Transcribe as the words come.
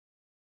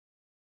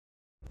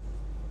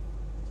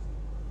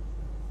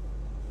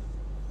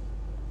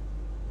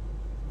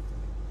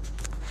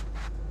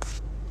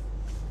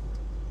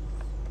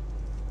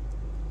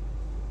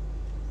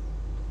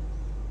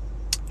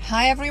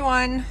Hi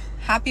everyone,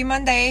 happy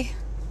Monday.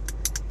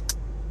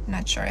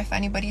 Not sure if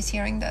anybody's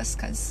hearing this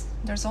because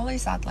there's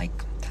always that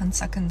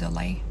 10-second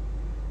delay.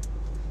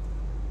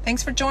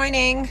 Thanks for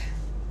joining.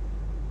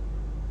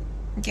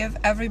 Give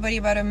everybody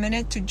about a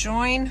minute to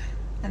join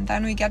and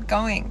then we get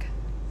going.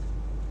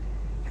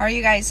 How are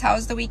you guys?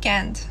 How's the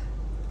weekend?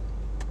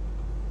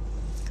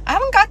 I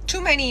haven't got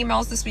too many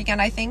emails this weekend.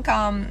 I think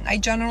I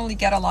generally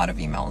get a lot of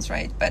emails,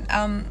 right? But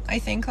I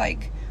think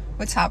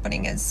what's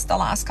happening is the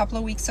last couple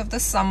of weeks of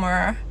the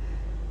summer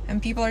and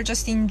people are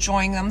just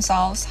enjoying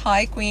themselves.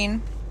 Hi,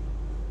 Queen.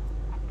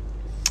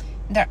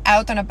 They're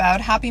out and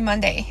about. Happy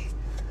Monday.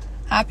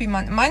 Happy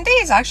Monday. Monday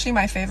is actually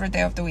my favorite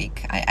day of the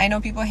week. I know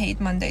people hate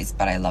Mondays,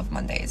 but I love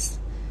Mondays.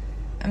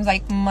 I'm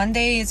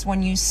Monday is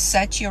when you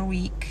set your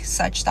week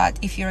such that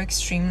if you're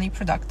extremely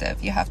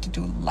productive, you have to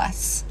do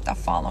less the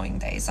following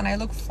days. And I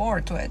look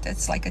forward to it.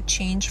 It's like a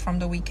change from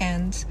the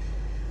weekend.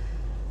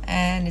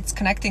 And it's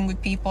connecting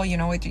with people, you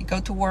go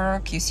to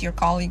work, you see your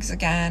colleagues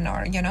again,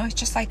 or, it's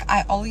just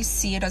I always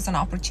see it as an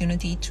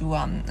opportunity to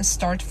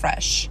start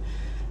fresh.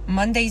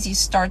 Mondays, you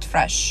start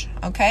fresh,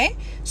 okay?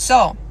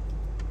 So,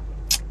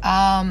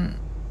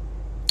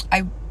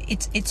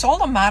 it's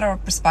all a matter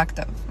of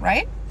perspective,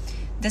 right?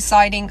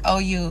 Deciding,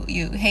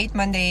 you hate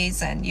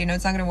Mondays and,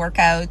 it's not going to work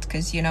out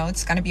because,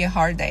 it's going to be a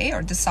hard day,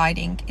 or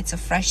deciding it's a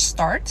fresh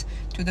start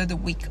to do the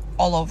week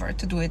all over,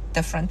 to do it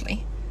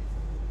differently.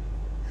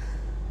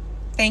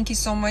 Thank you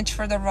so much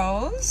for the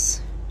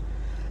rose.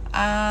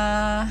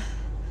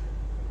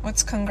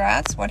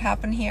 Congrats? What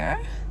happened here?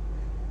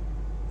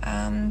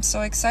 I'm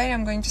so excited.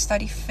 I'm going to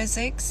study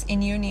physics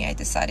in uni. I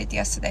decided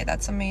yesterday.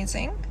 That's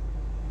amazing.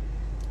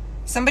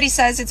 Somebody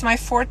says it's my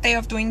 4th day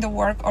of doing the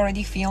work,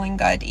 already feeling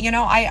good.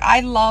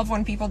 I love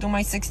when people do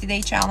my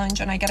 60-day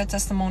challenge and I get a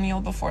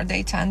testimonial before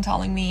day 10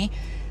 telling me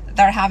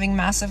they're having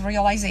massive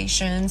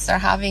realizations. They're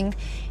having,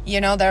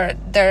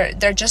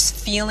 they're just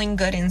feeling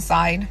good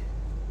inside.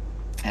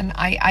 And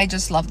I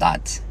just love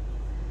that.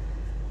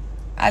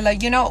 I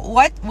like,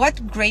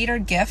 what greater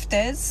gift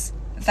is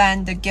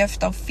than the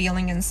gift of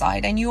feeling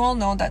inside? And you all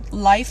know that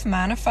life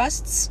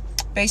manifests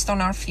based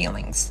on our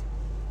feelings,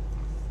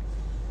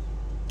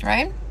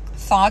 right?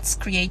 Thoughts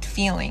create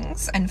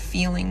feelings, and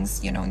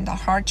feelings, in the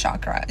heart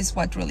chakra is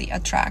what really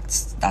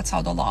attracts. That's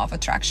how the law of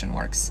attraction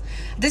works.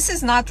 This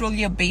is not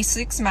really a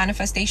basics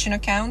manifestation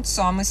account,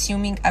 so I'm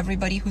assuming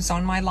everybody who's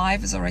on my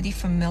live is already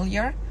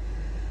familiar.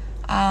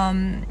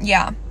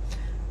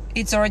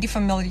 It's already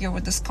familiar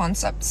with these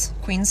concepts.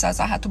 Queen says,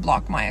 I had to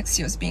block my ex.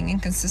 He was being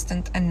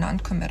inconsistent and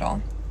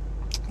non-committal.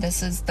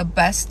 This is the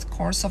best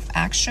course of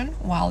action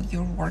while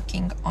you're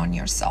working on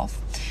yourself.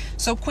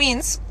 So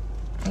Queens,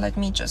 let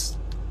me just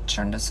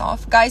turn this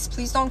off. Guys,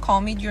 please don't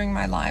call me during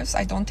my lives.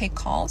 I don't take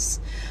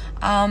calls.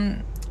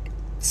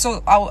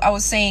 So I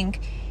was saying,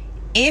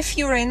 if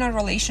you're in a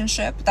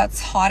relationship that's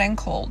hot and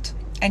cold,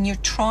 and you're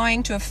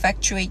trying to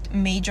effectuate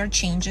major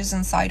changes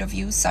inside of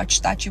you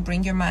such that you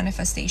bring your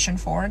manifestation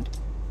forward,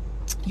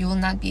 you will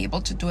not be able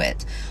to do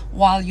it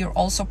while you're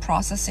also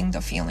processing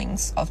the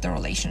feelings of the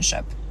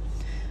relationship,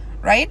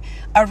 right?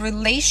 A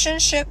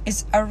relationship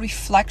is a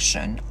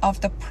reflection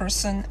of the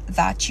person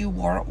that you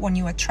were when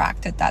you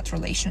attracted that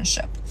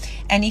relationship.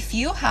 And if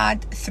you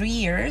had 3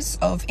 years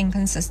of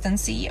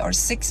inconsistency or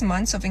 6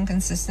 months of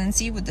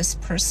inconsistency with this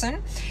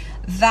person,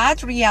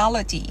 that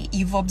reality,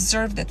 you've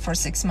observed it for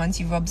 6 months,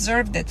 you've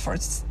observed it for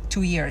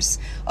 2 years,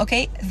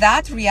 okay?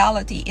 That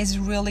reality is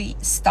really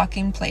stuck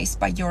in place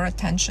by your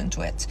attention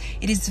to it.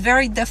 It is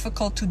very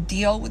difficult to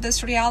deal with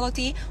this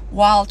reality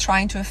while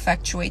trying to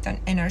effectuate an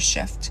inner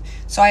shift.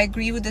 So I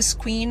agree with this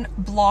Queen,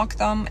 block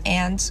them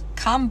and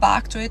come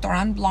back to it, or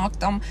unblock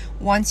them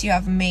once you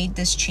have made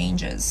these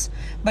changes.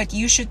 But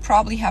you should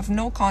probably have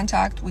no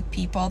contact with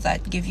people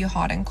that give you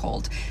hot and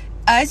cold.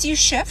 As you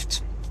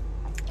shift,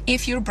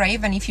 if you're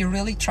brave and if you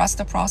really trust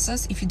the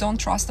process, if you don't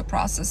trust the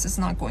process, it's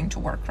not going to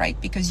work, right?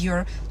 Because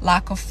your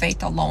lack of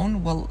faith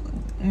alone will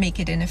make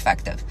it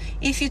ineffective.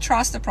 If you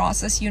trust the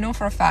process, you know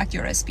for a fact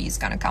your SP is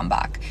going to come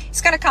back. It's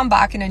going to come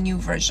back in a new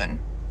version.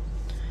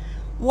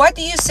 What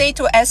do you say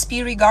to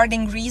SP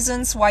regarding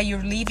reasons why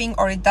you're leaving,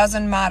 or it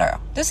doesn't matter?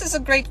 This is a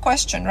great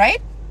question,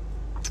 right?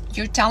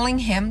 You're telling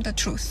him the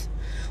truth.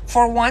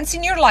 For once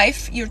in your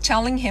life, you're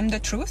telling him the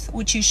truth,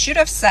 which you should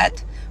have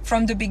said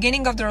from the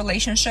beginning of the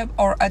relationship,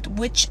 or at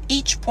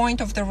each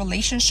point of the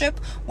relationship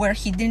where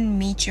he didn't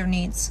meet your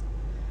needs,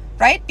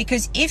 right?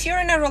 Because if you're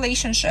in a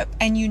relationship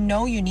and you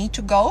know you need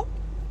to go,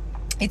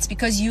 it's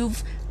because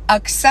you've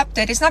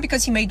accepted. It's not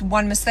because he made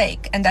one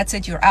mistake and that's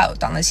it, you're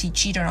out, unless he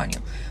cheated on you.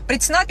 But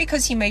it's not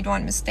because he made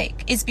one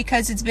mistake. It's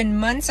because it's been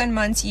months and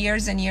months,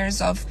 years and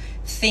years of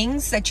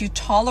things that you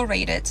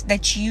tolerated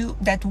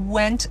that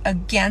went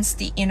against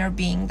the inner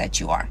being that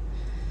you are.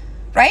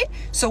 Right?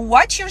 So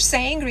what you're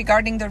saying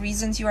regarding the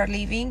reasons you are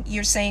leaving,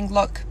 you're saying,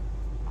 look,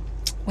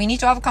 we need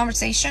to have a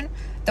conversation.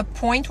 The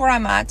point where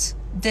I'm at,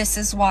 this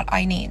is what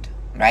I need,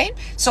 right?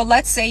 So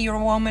let's say you're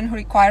a woman who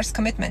requires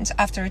commitment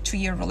after a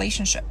 2-year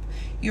relationship.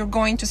 You're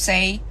going to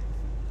say,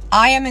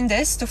 I am in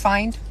this to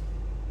find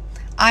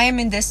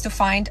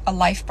a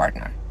life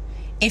partner.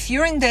 If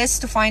you're in this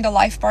to find a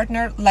life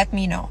partner, let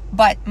me know.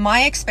 But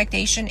my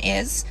expectation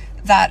is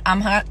that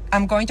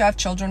I'm going to have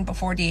children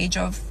before the age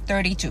of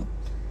 32.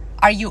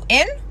 Are you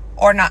in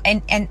or not?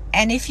 And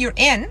if you're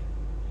in,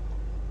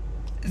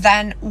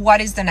 then what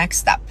is the next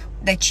step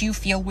that you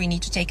feel we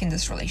need to take in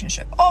this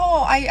relationship?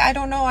 Oh, I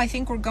don't know. I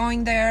think we're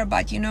going there,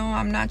 but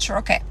I'm not sure.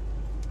 Okay.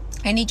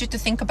 I need you to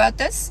think about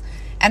this,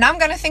 and I'm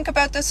going to think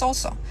about this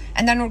also.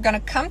 And then we're going to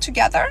come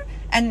together,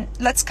 and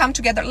let's come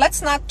together.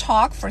 Let's not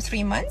talk for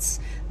 3 months.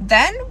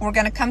 Then we're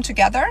going to come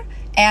together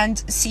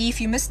and see if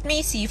you missed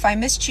me, see if I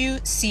missed you,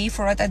 see if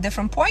we're at a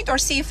different point, or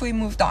see if we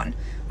moved on,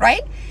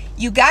 right?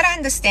 You got to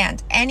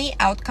understand any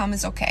outcome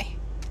is okay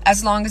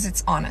as long as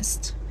it's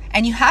honest.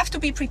 And you have to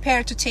be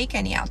prepared to take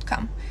any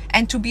outcome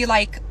and to be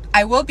like,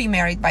 I will be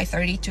married by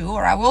 32,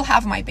 or I will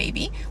have my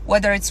baby,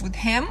 whether it's with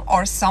him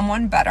or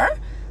someone better.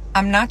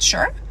 I'm not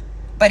sure,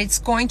 but it's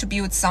going to be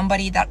with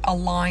somebody that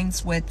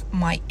aligns with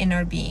my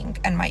inner being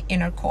and my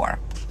inner core.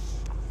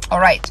 All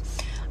right.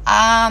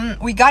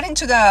 We got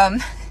into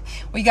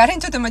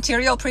the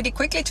material pretty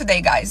quickly today,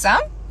 guys,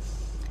 huh?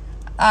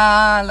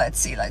 Let's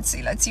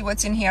see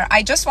what's in here.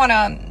 I just want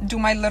to do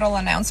my little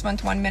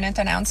announcement, 1-minute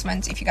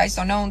announcement. If you guys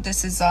don't know,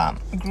 this is a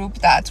group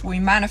that we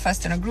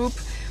manifest in a group.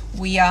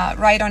 We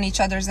ride on each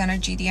other's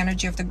energy, the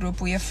energy of the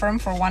group. We affirm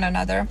for one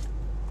another.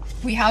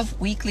 We have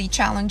weekly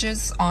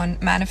challenges on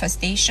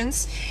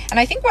manifestations. And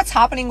I think what's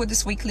happening with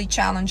this weekly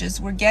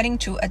challenges, we're getting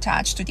too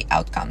attached to the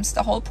outcomes.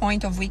 The whole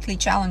point of weekly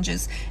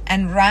challenges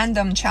and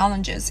random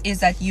challenges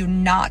is that you're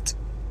not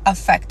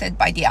affected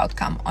by the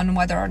outcome on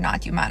whether or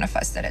not you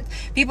manifested it.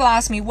 People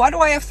ask me, what do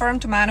I affirm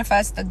to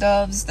manifest the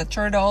doves, the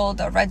turtle,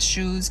 the red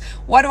shoes?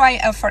 What do I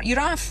affirm? You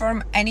don't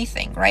affirm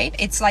anything, right?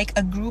 It's like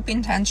a group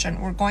intention.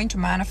 We're going to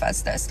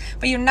manifest this,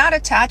 but you're not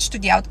attached to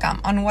the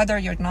outcome on whether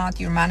you're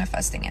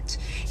manifesting it.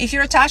 If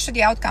you're attached to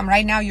the outcome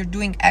right now, you're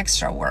doing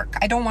extra work.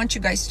 I don't want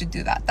you guys to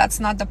do that. That's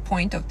not the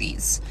point of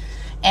these.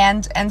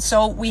 And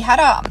so we had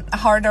a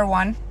harder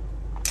one.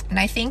 And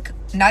I think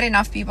not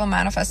enough people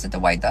manifested the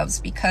white doves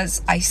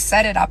because I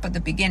set it up at the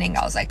beginning.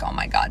 I was like, oh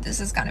my God, this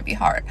is going to be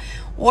hard.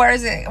 Where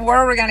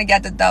are we going to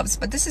get the doves?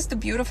 But this is the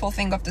beautiful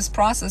thing of this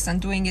process and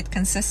doing it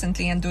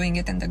consistently and doing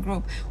it in the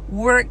group.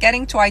 We're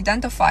getting to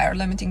identify our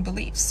limiting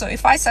beliefs. So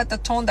if I set the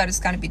tone that it's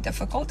going to be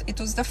difficult, it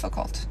was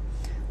difficult,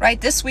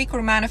 right? This week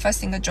we're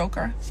manifesting a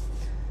joker.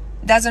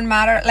 Doesn't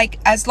matter, like,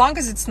 as long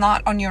as it's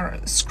not on your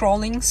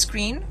scrolling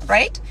screen,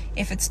 right?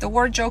 If it's the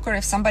word joker,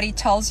 if somebody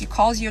calls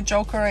you a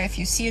joker, if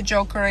you see a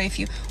joker,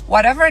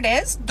 whatever it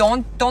is,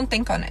 don't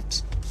think on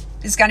it.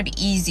 It's going to be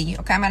easy.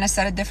 Okay, I'm going to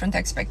set a different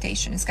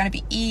expectation. It's going to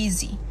be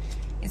easy.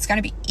 It's going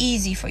to be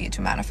easy for you to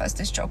manifest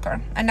this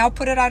joker. And now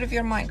put it out of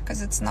your mind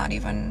because it's not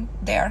even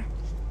there.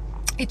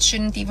 It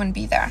shouldn't even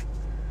be there.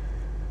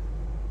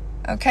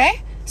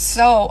 Okay,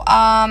 so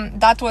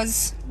that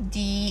was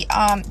the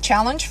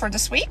challenge for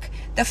this week.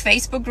 The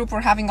Facebook group, we're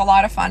having a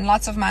lot of fun,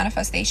 lots of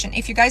manifestation.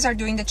 If you guys are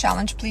doing the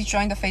challenge, please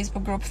join the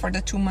Facebook group for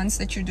the 2 months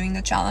that you're doing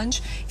the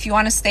challenge. If you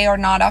want to stay or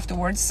not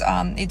afterwards,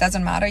 it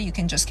doesn't matter. You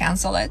can just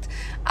cancel it.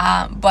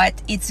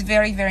 But it's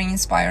very, very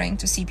inspiring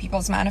to see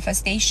people's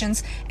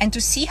manifestations and to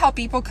see how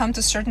people come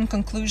to certain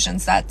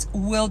conclusions that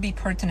will be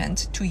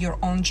pertinent to your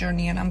own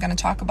journey. And I'm going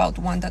to talk about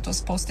one that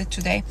was posted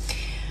today.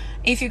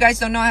 If you guys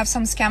don't know, I have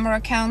some scammer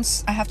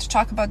accounts. I have to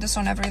talk about this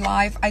on every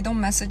live. I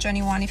don't message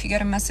anyone. If you get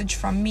a message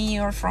from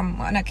me or from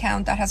an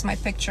account that has my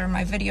picture,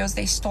 my videos,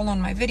 they stolen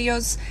my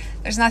videos.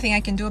 There's nothing I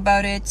can do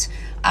about it.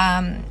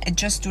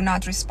 Just do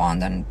not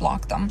respond and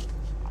block them.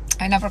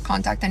 I never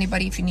contact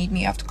anybody. If you need me,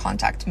 you have to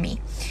contact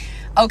me.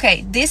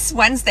 Okay, this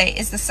Wednesday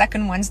is the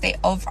second Wednesday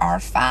of our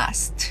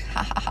fast.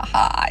 Ha ha ha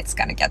ha. It's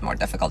gonna get more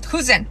difficult.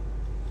 Who's in?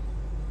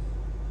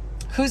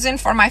 Who's in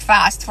for my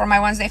fast, for my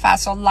Wednesday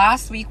fast? So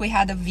last week we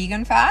had a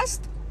vegan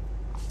fast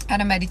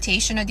and a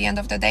meditation at the end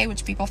of the day,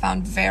 which people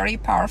found very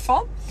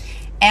powerful.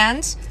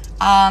 And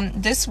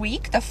this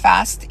week, the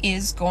fast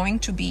is going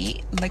to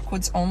be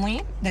liquids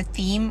only. The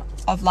theme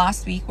of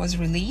last week was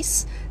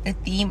release. The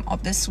theme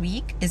of this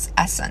week is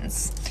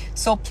essence.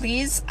 So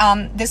please,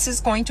 this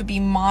is going to be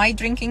my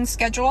drinking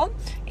schedule.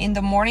 In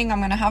the morning, I'm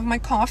going to have my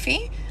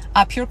coffee.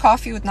 Pure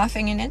coffee with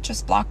nothing in it,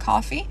 just black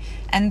coffee.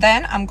 And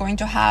then I'm going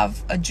to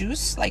have a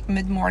juice like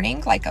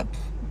mid-morning, like a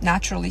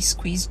naturally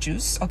squeezed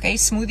juice. Okay,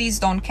 smoothies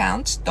don't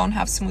count. Don't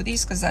have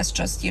smoothies because that's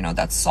just,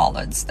 that's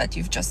solids that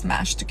you've just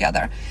mashed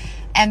together.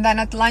 And then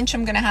at lunch,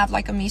 I'm going to have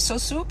like a miso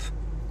soup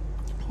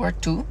or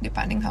 2,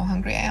 depending how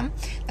hungry I am.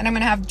 Then I'm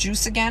going to have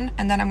juice again,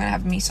 and then I'm going to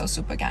have miso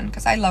soup again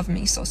because I love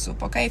miso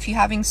soup. Okay, if you're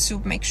having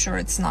soup, make sure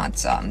it's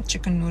not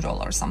chicken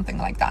noodle or something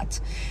like that.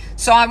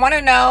 So I want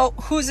to know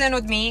who's in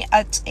with me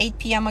at 8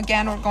 p.m.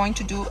 Again, we're going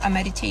to do a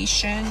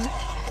meditation.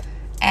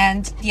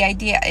 And the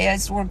idea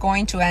is we're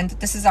going to end,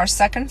 this is our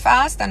second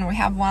fast, and we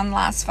have one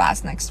last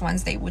fast next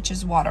Wednesday, which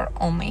is water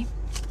only.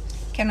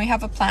 Can we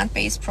have a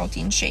plant-based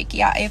protein shake?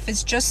 Yeah, if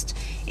it's just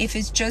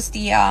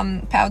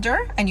the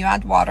powder and you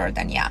add water,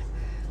 then yeah.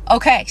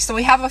 Okay, so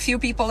we have a few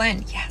people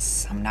in.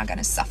 Yes, I'm not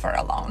gonna suffer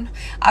alone.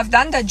 I've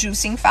done the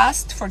juicing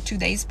fast for 2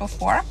 days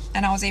before,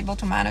 and I was able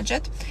to manage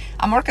it.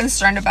 I'm more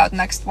concerned about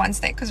next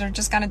Wednesday because we're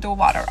just gonna do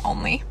water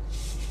only.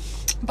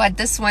 But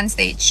this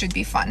Wednesday, it should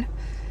be fun.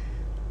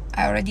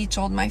 I already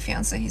told my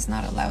fiance he's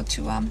not allowed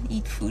to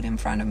eat food in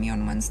front of me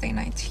on Wednesday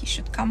night. He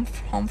should come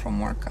home from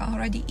work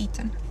already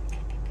eaten.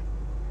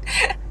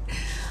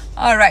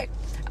 All right,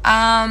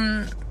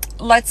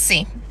 let's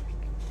see.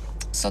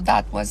 So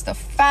that was the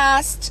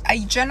fast. I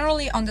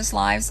generally on these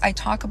lives, I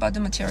talk about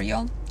the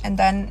material, and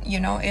then, you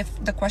know, if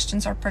the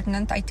questions are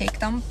pertinent, I take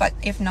them. But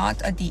if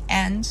not, at the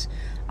end,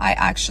 I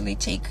actually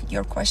take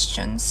your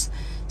questions.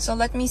 So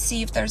let me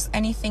see if there's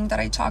anything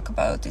that I talk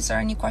about. Is there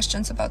any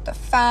questions about the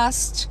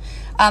fast?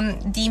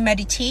 The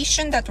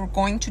meditation that we're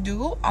going to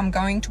do, I'm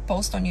going to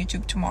post on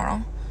YouTube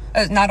tomorrow.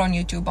 Not on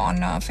YouTube, on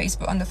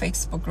Facebook, on the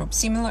Facebook group.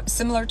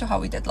 Similar to how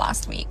we did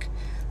last week.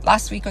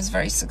 Last week was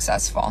very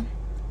successful.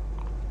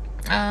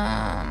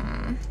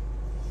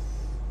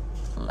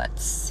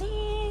 Let's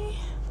see.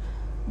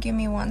 Give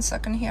me 1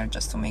 second here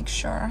just to make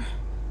sure.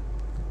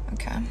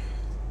 Okay.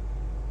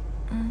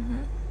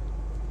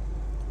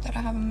 That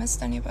I haven't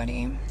missed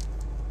anybody.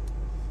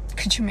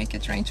 Could you make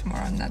it rain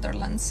tomorrow in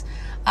Netherlands?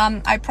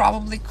 I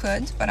probably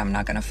could, but I'm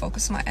not gonna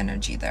focus my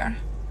energy there.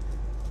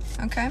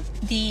 Okay.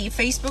 The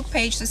Facebook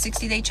page, the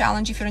 60-day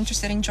challenge, if you're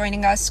interested in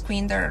joining us,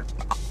 Queen, they're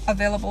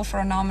available for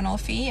a nominal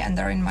fee, and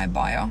they're in my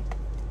bio.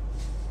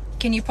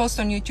 Can you post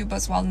on YouTube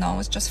as well? No,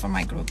 it's just for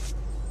my group.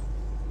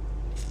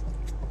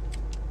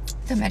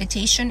 The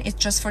meditation is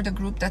just for the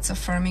group that's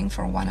affirming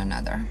for one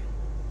another.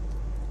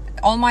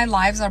 All my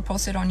lives are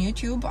posted on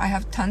YouTube. I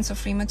have tons of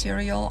free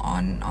material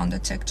on the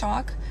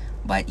TikTok,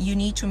 but you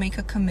need to make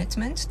a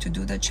commitment to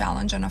do the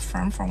challenge and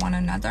affirm for one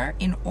another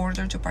in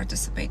order to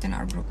participate in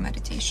our group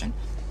meditation.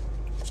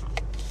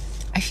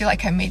 I feel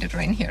like I made it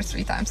rain here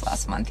 3 times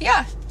last month.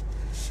 Yeah,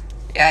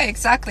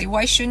 exactly.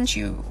 Why shouldn't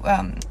you?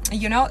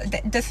 You know,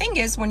 the thing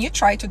is, when you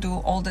try to do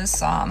all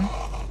this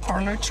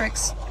parlor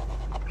tricks,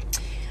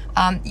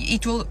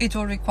 it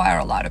will require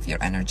a lot of your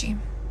energy.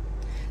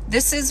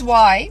 This is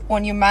why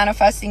when you're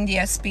manifesting the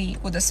SP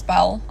with a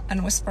spell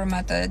and whisper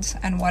method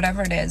and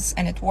whatever it is,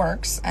 and it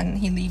works, and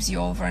he leaves you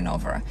over and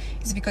over,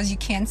 is because you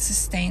can't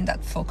sustain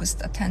that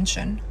focused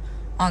attention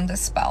on the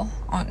spell,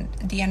 on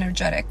the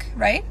energetic,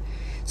 right?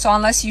 So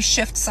unless you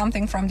shift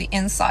something from the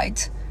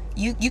inside,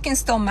 you can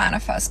still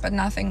manifest, but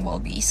nothing will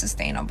be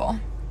sustainable.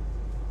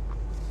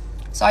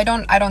 So I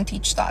don't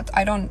teach that.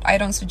 I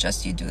don't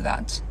suggest you do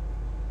that.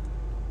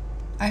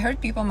 I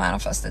heard people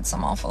manifested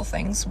some awful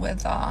things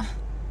with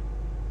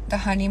the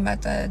honey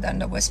method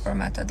and the whisper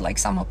method, like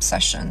some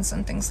obsessions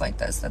and things like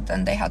this that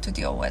then they had to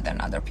deal with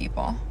in other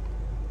people.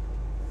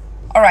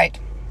 All right,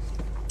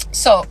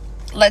 so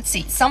let's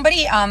see.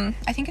 Somebody,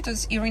 I think it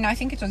was Irina, I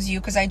think it was you,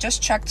 because I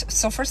just checked.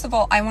 So first of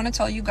all, I want to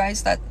tell you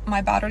guys that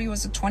my battery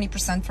was at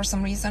 20% for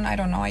some reason. I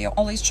don't know. I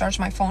always charge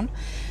my phone.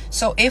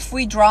 So if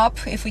we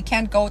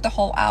can't go the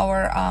whole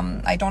hour,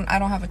 I don't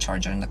have a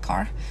charger in the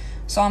car.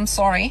 So I'm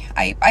sorry.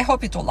 I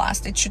hope it will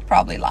last. It should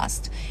probably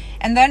last.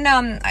 And then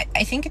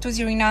I think it was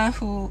Irina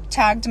who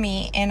tagged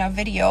me in a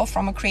video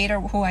from a creator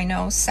who I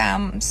know,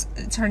 Sam.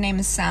 Her name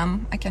is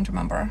Sam. I can't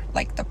remember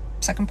like the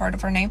second part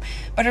of her name,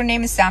 but her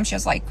name is Sam. She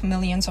has like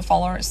millions of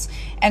followers,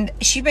 and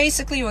she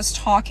basically was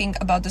talking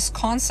about this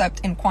concept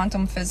in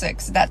quantum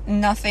physics that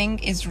nothing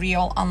is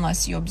real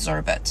unless you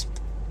observe it,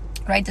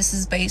 right? This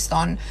is based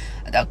on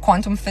the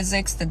quantum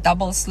physics, the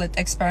double slit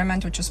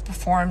experiment, which was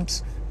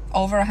performed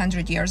over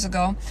 100 years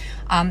ago.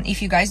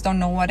 If you guys don't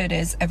know what it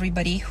is,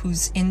 everybody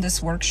who's in this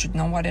work should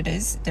know what it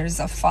is. There's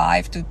a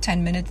 5 to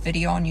 10 minute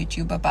video on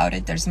YouTube about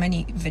it. There's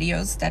many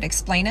videos that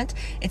explain it.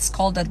 It's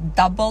called a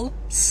double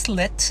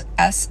slit,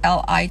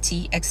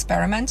 SLIT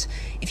experiment.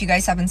 If you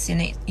guys haven't seen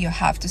it, you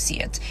have to see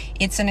it.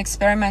 It's an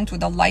experiment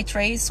with the light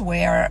rays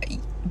where,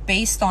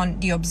 based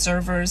on the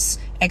observer's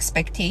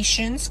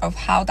expectations of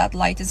how that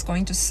light is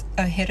going to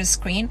hit a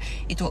screen,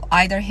 it will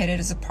either hit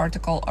it as a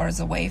particle or as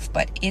a wave,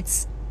 but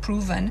it's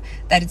proven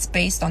that it's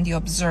based on the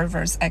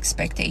observer's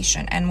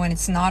expectation. And when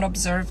it's not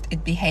observed,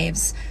 it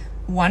behaves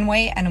one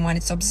way, and when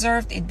it's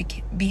observed, it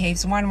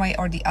behaves one way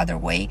or the other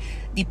way,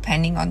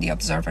 depending on the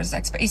observer's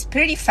expectation. It's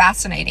pretty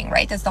fascinating,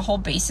 right? That's the whole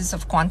basis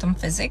of quantum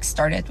physics,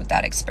 started with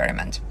that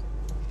experiment.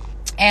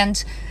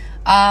 And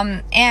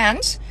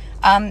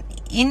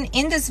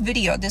in this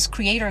video, this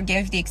creator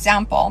gave the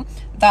example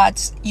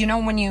that, you know,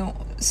 when you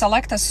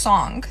select a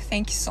song,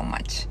 thank you so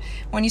much.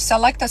 When you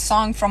select a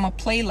song from a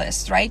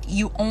playlist, right,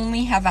 you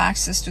only have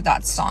access to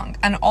that song,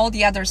 and all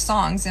the other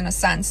songs, in a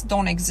sense,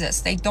 don't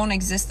exist. They don't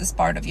exist as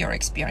part of your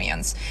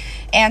experience.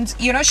 And,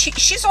 you know,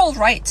 she's all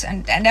right,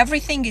 and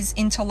everything is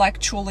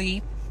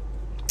intellectually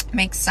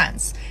makes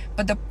sense.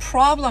 But the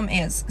problem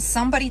is,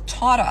 somebody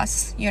taught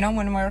us, you know,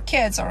 when we were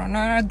kids or when we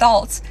were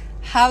adults,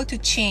 how to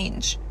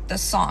change the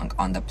song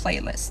on the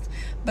playlist.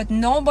 But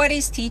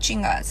nobody's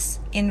teaching us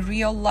in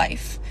real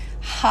life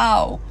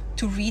how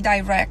to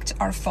redirect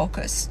our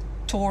focus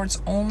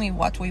towards only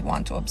what we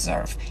want to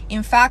observe.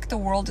 In fact, the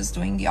world is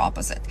doing the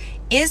opposite.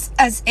 It's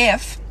as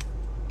if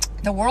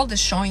The world is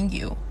showing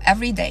you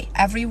every day,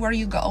 everywhere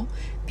you go,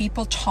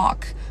 people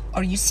talk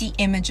or you see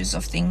images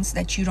of things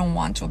that you don't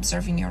want to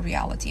observe in your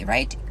reality,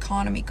 right?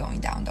 Economy going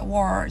down, the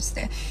wars,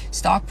 the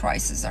stock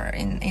prices are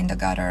in the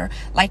gutter,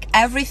 like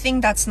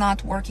everything that's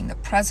not working, the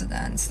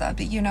presidents,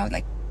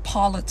 like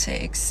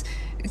politics,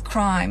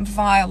 crime,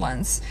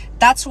 violence,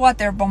 that's what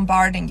they're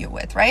bombarding you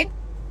with, right?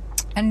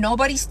 And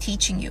nobody's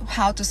teaching you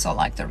how to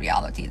select the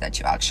reality that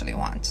you actually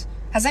want.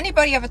 Has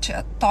anybody ever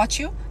taught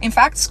you? In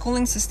fact,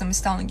 schooling system is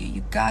telling you,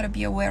 you gotta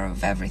be aware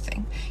of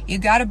everything. You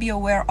gotta be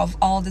aware of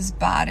all this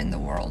bad in the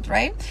world,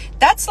 right?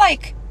 That's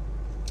like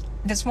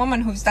this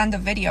woman who's done the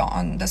video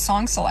on the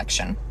song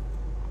selection.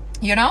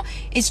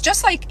 It's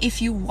just like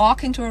if you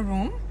walk into a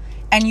room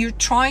and you're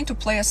trying to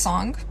play a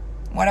song,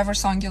 whatever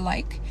song you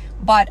like,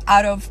 but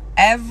out of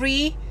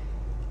every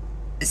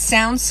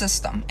sound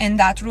system in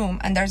that room,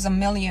 and there's a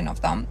million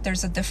of them,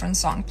 there's a different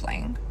song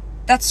playing.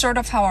 That's sort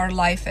of how our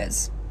life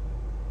is.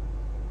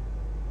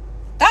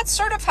 That's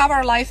sort of how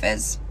our life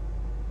is.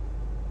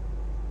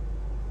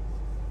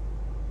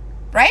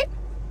 Right?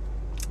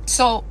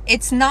 So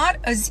it's not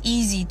as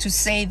easy to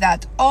say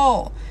that,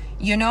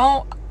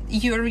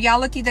 your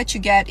reality that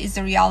you get is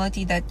the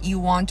reality that you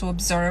want to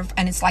observe,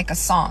 and it's like a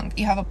song.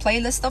 You have a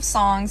playlist of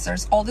songs,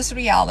 there's all these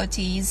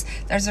realities.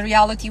 There's a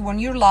reality when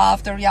you're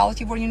loved, the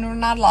reality where you're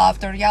not loved,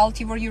 the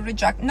reality where you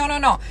reject.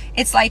 No.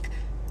 It's like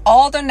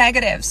all the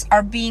negatives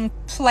are being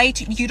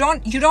played. You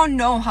don't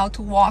know how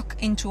to walk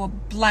into a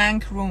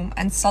blank room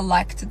and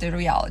select the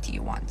reality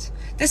you want.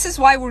 This is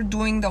why we're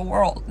doing the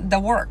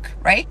work,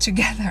 right?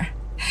 Together.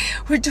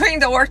 We're doing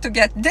the work to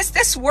get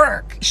this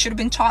work should have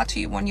been taught to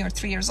you when you're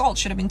 3 years old,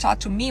 should have been taught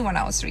to me when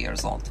I was 3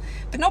 years old.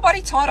 But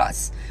nobody taught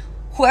us.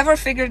 Whoever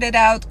figured it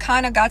out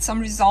kind of got some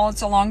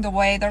results along the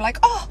way. They're like,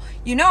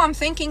 I'm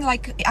thinking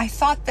like I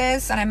thought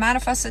this and I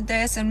manifested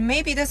this and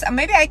maybe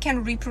I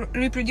can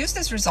reproduce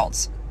these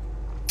results.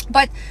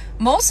 But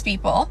most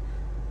people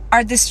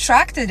are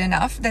distracted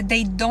enough that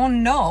they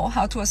don't know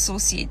how to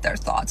associate their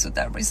thoughts with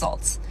their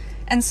results.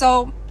 And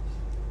so,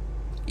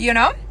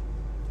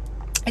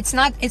 it's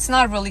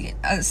not really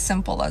as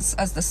simple as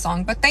the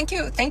song. But thank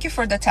you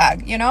for the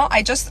tag.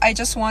 I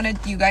just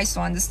wanted you guys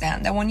to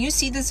understand that when you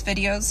see these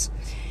videos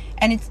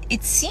and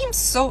it seems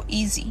so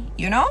easy,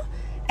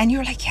 and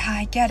you're like, yeah,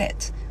 I get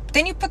it. But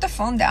then you put the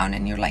phone down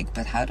and you're like,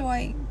 but how do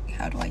I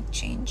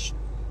change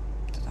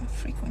the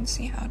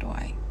frequency? How do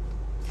I?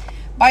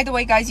 By the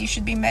way, guys, you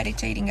should be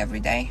meditating every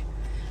day,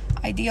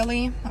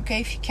 ideally.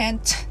 Okay, if you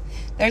can't,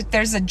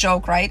 there's a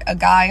joke, right? A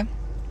guy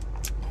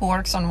who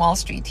works on Wall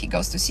Street, he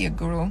goes to see a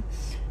guru,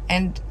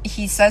 and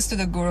he says to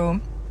the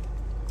guru,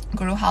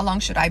 how long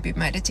should I be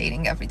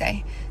meditating every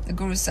day? The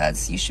guru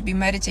says, you should be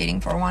meditating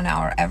for 1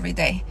 hour every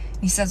day.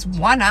 He says,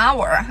 1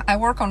 hour? I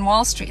work on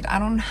Wall Street. I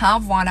don't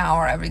have 1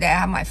 hour every day. I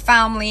have my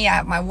family, I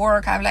have my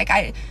work.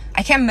 I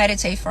can't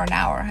meditate for an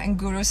hour. And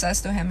guru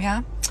says to him,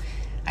 yeah,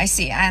 I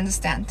see, I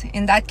understand.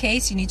 In that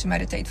case, you need to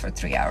meditate for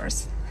 3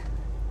 hours.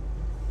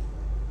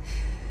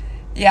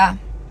 Yeah,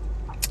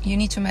 you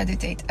need to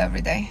meditate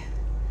every day.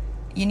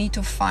 You need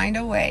to find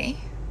a way.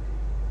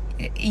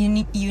 You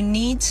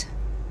need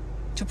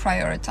to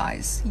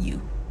prioritize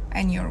you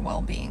and your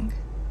well-being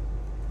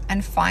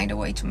and find a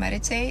way to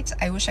meditate.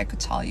 I wish I could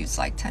tell you it's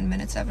like 10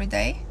 minutes every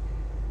day.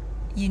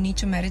 You need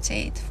to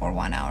meditate for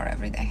 1 hour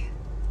every day.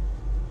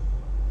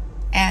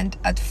 And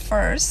at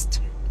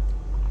first,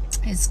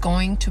 it's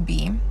going to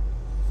be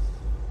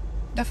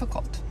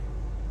difficult,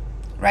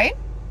 right?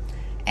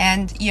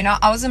 And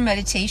I was in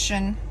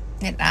meditation,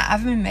 and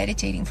I've been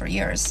meditating for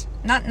years,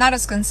 not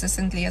as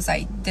consistently as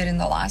I did in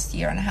the last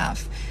year and a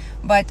half,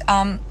 but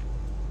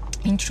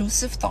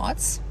intrusive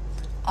thoughts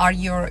are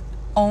your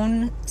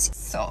own.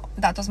 So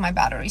that was my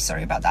battery,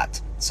 sorry about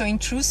that. So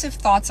intrusive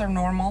thoughts are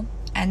normal,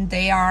 and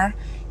they are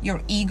your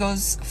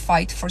ego's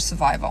fight for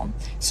survival.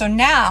 So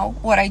now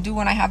what I do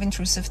when I have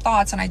intrusive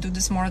thoughts, and I do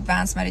this more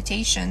advanced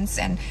meditations,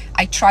 and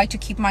I try to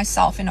keep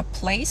myself in a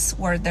place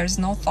where there's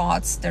no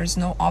thoughts, there's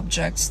no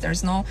objects,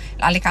 there's no,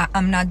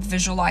 I'm not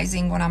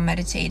visualizing when I'm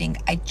meditating.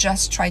 I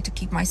just try to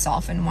keep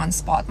myself in one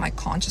spot, my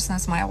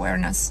consciousness, my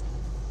awareness.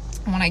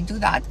 And when I do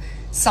that,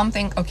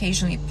 something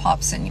occasionally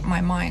pops in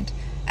my mind,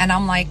 and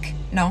I'm like,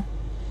 no,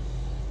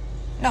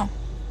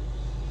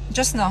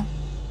 just no.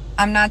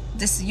 I'm not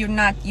this, you're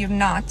not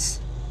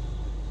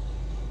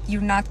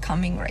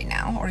coming right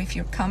now. Or if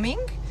you're coming,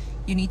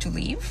 you need to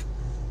leave,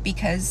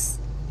 because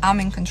I'm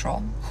in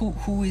control.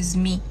 Who is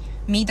me?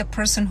 Me, the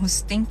person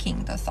who's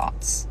thinking the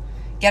thoughts.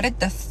 Get it?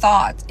 The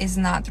thought is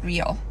not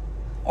real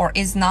or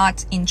is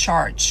not in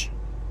charge.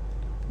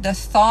 The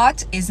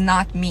thought is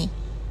not me.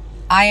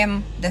 I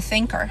am the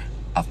thinker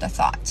of the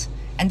thought.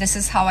 And this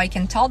is how I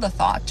can tell the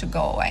thought to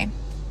go away.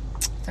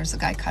 There's a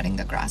guy cutting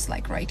the grass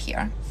like right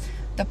here.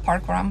 The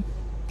park where I'm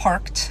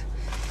parked.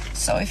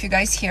 So if you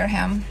guys hear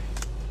him,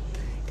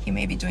 he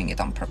may be doing it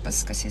on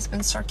purpose because he's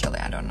been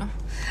circulating. I don't know.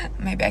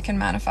 Maybe I can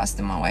manifest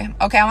him away.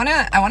 Okay,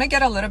 I wanna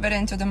get a little bit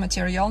into the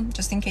material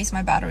just in case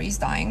my battery is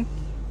dying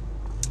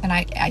and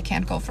I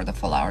can't go for the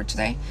full hour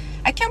today.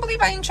 I can't believe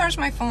I didn't charge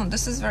my phone.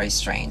 This is very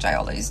strange. I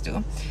always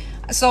do.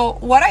 So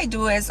what I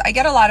do is I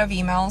get a lot of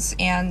emails,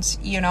 and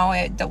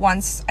the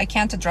ones I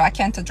can't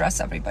address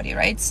everybody,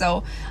 right?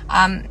 So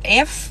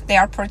if they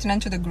are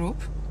pertinent to the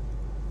group,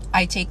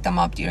 I take them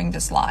up during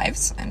these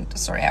lives. And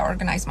sorry, I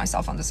organize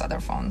myself on this other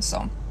phone.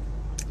 So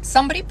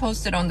somebody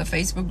posted on the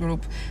Facebook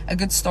group a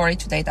good story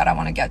today that I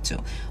want to get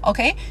to.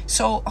 Okay,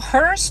 so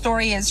her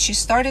story is she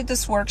started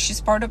this work.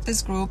 She's part of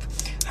this group.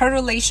 Her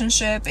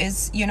relationship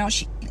is,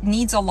 she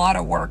needs a lot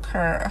of work.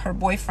 Her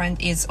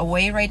boyfriend is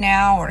away right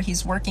now, or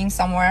he's working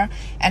somewhere,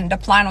 and the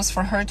plan was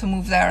for her to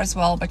move there as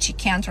well, but she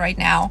can't right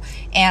now.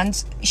 And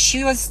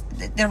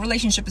their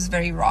relationship is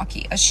very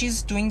rocky. As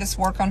she's doing this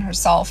work on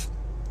herself,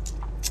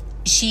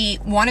 she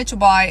wanted to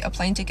buy a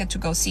plane ticket to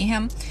go see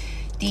him.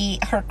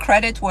 Her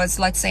credit was,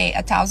 let's say,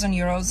 1,000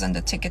 euros, and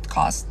the ticket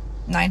cost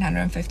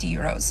 950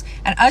 euros.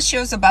 And as she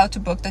was about to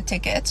book the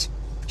ticket,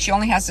 she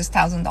only has this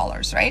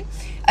 $1,000, right?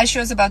 As she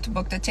was about to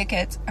book the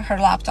ticket, her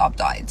laptop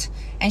died,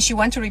 and she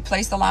went to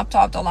replace the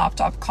laptop. The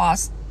laptop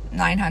cost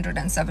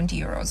 970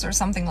 euros or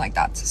something like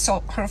that.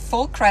 So her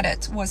full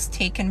credit was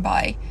taken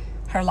by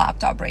her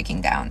laptop breaking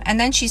down. And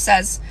then she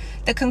says,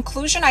 the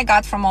conclusion I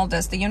got from all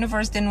this, the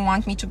universe didn't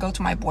want me to go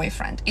to my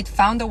boyfriend. It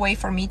found a way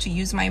for me to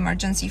use my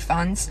emergency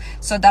funds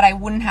so that I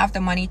wouldn't have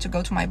the money to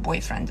go to my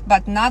boyfriend,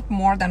 but not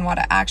more than what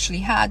I actually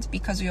had,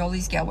 because we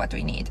always get what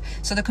we need.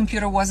 So the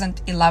computer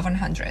wasn't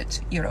 1,100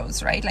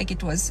 euros, right? Like,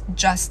 it was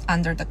just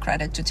under the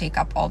credit to take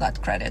up all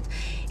that credit.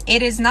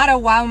 It is not a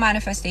wow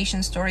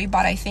manifestation story,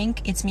 but I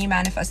think it's me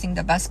manifesting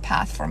the best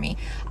path for me.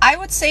 I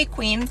would say,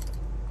 Queen,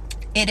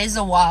 it is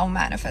a wow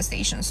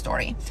manifestation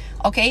story,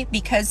 okay?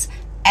 Because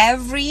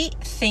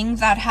everything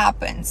that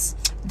happens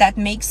that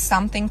makes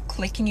something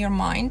click in your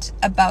mind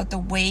about the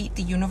way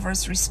the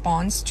universe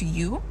responds to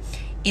you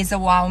is a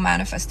wow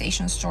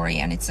manifestation story,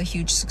 and it's a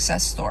huge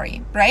success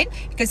story, right?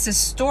 Because it's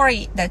a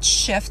story that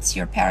shifts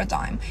your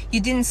paradigm.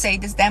 You didn't say,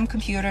 this damn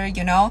computer,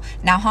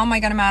 now how am I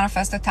going to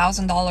manifest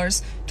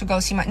 $1,000 to go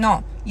see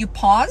no, you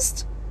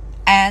paused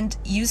and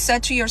you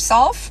said to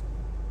yourself,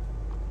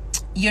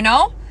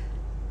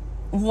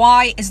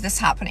 why is this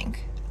happening?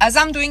 As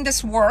I'm doing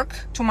this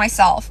work on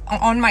myself,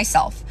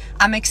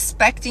 I'm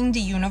expecting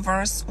the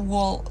universe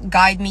will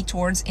guide me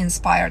towards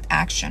inspired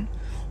action.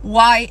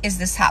 Why is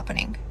this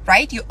happening?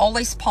 Right? You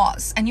always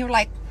pause and you're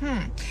like,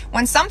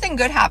 when something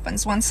good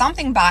happens, when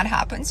something bad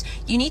happens,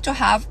 you need to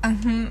have a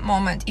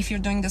moment if you're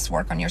doing this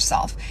work on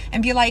yourself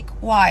and be like,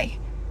 why?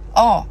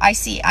 Oh, I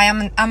see.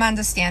 I'm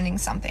understanding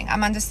something.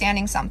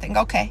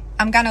 Okay,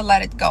 I'm gonna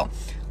let it go.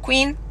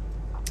 Queen,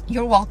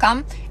 you're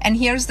welcome. And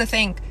here's the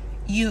thing.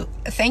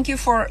 Thank you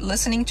for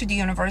listening to the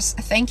universe.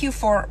 Thank you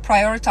for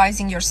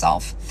prioritizing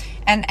yourself.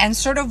 And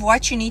sort of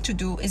what you need to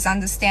do is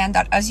understand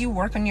that as you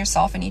work on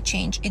yourself and you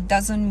change, it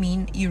doesn't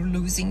mean you're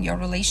losing your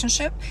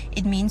relationship.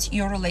 It means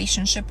your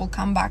relationship will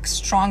come back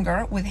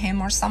stronger with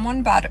him or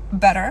someone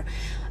better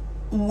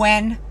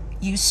when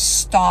you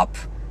stop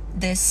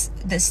this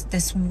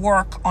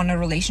work on a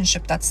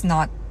relationship that's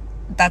not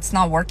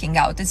working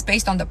out. It's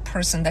based on the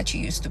person that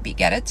you used to be.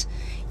 Get it?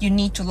 You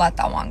need to let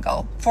that one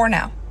go for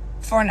now,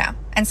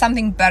 and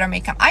something better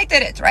may come. I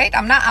did it, right?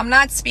 I'm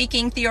not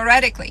speaking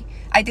theoretically.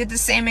 I did the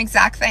same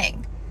exact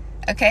thing.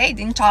 Okay,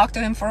 didn't talk to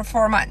him for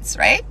 4 months,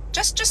 right?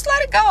 Just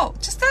let it go.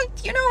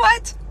 You know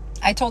what?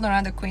 I told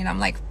another queen, I'm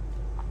like,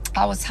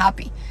 I was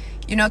happy,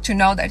 to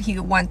know that he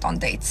went on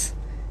dates,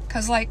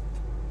 because like,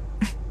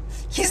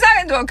 he's not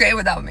gonna do okay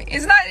without me.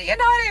 It's not, you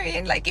know what I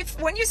mean? Like,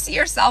 when you see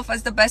yourself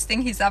as the best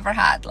thing he's ever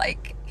had,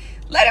 like,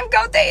 let him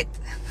go date.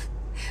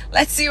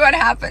 Let's see what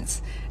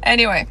happens.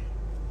 Anyway.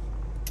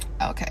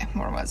 Okay,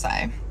 where was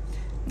I?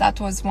 That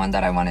was one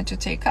that I wanted to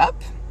take up.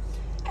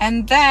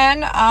 And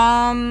then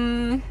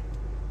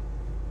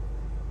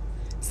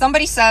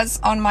somebody says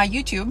on my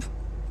YouTube,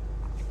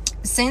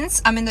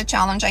 since I'm in the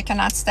challenge, I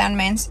cannot stand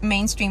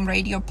mainstream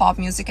radio pop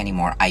music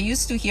anymore. I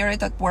used to hear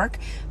it at work,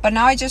 but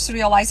now I just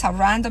realize how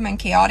random and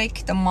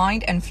chaotic the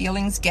mind and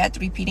feelings get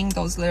repeating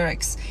those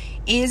lyrics.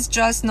 Is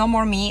just no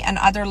more me and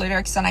other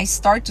lyrics, and I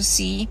start to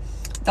see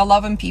the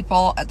love in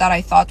people that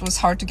I thought was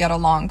hard to get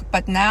along.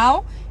 But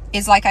now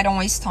it's like I don't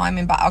waste time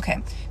in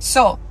okay,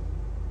 so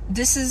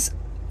this is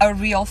a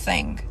real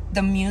thing.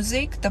 The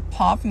music, the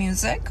pop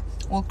music,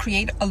 will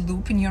create a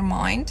loop in your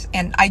mind,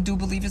 and I do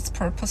believe it's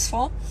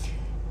purposeful.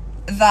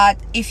 That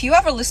if you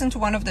ever listen to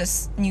one of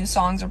these new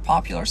songs or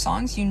popular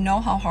songs, you know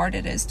how hard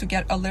it is to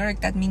get a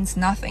lyric that means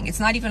nothing. It's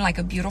not even like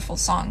a beautiful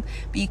song,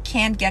 but you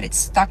can't get it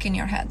stuck in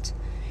your head.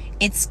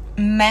 It's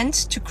meant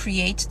to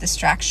create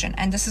distraction,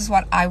 and this is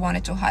what I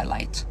wanted to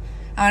highlight.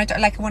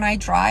 Like when I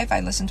drive, I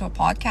listen to a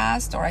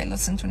podcast or I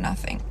listen to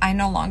nothing. I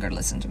no longer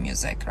listen to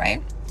music,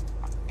 right?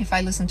 If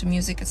I listen to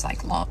music, it's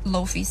like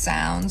lo-fi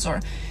sounds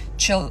or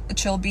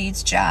chill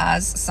beats,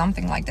 jazz,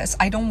 something like this.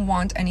 I don't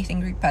want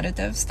anything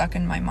repetitive stuck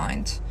in my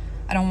mind.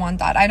 I don't want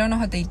that. I don't know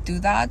how they do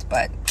that,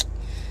 but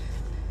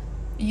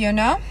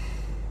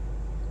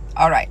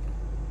all right.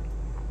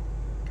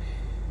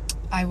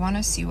 I want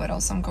to see what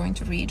else I'm going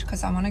to read,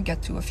 because I want to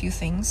get to a few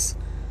things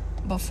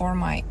before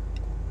my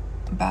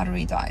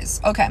battery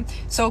dies. Okay,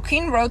 so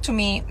Queen wrote to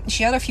me.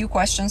 She had a few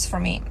questions for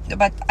me,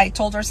 but I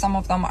told her some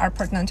of them are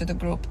pertinent to the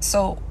group.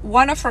 So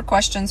one of her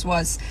questions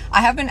was,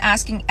 I have been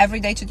asking every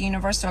day to the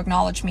universe to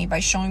acknowledge me by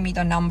showing me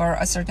the number,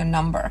 a certain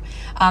number,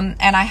 and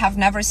I have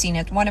never seen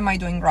it. What am I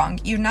doing wrong?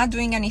 You're not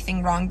doing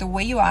anything wrong. The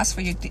way you ask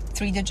for your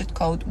 3-digit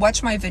code,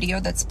 watch my video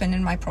that's pinned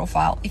in my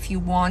profile if you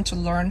want to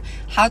learn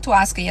how to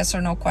ask a yes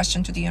or no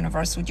question to the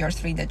universe with your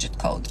 3-digit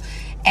code.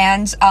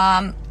 And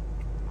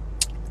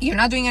you're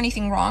not doing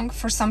anything wrong.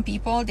 For some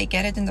people, they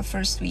get it in the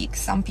first week.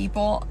 Some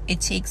people, it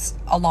takes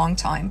a long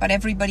time, but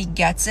everybody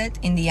gets it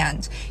in the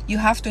end. You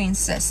have to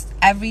insist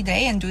every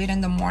day and do it in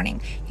the morning.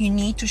 You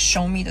need to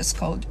show me this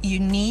code. You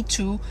need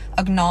to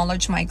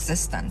acknowledge my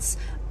existence.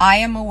 I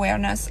am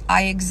awareness.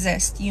 I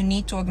exist. You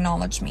need to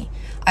acknowledge me.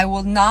 I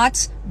will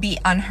not be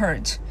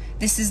unheard.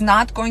 This is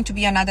not going to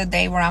be another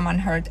day where I'm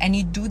unheard. And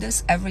you do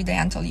this every day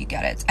until you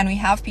get it. And we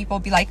have people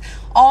be like,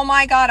 oh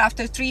my God,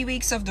 after 3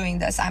 weeks of doing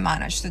this, I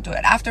managed to do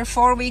it. After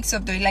 4 weeks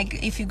of doing,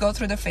 like if you go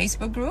through the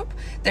Facebook group,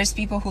 there's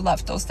people who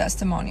love those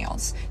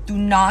testimonials. Do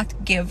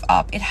not give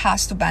up. It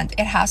has to bend.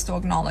 It has to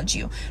acknowledge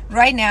you.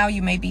 Right now,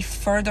 you may be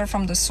further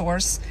from the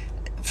source,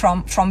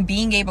 from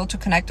being able to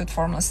connect with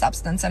formless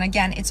substance. And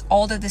again, it's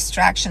all the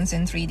distractions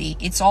in 3D.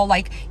 It's all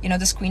like, you know,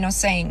 this queen was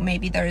saying,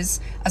 maybe there's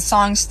a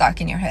song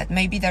stuck in your head.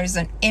 Maybe there's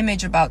an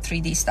image about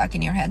 3D stuck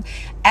in your head.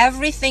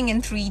 Everything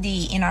in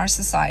 3D in our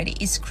society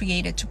is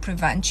created to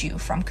prevent you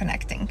from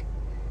connecting.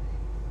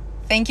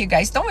 Thank you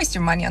guys. Don't waste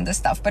your money on this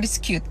stuff, but it's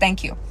cute.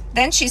 Thank you.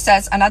 Then she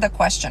says, another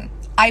question.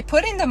 I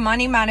put in the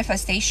money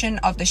manifestation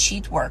of the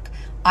sheet work.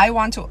 I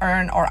want to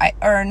earn, or I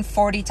earn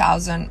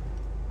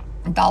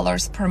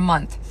 $40,000 per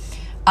month.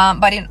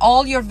 But in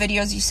all your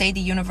videos, you say the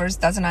universe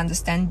doesn't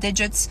understand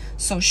digits.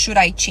 So should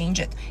I change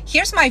it?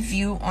 Here's my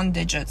view on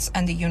digits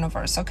and the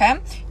universe, okay?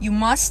 You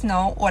must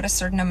know what a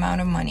certain amount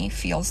of money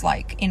feels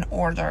like in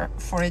order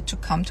for it to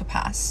come to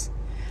pass.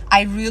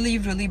 I really,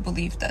 really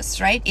believe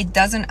this, right? It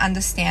doesn't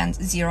understand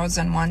zeros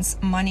and ones.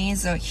 Money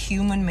is a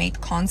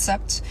human-made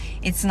concept.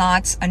 It's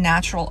not a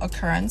natural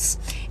occurrence.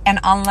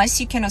 And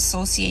unless you can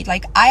associate,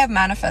 like I have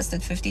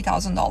manifested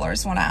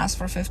 $50,000 when I asked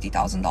for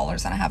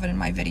 $50,000 and I have it in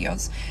my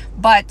videos,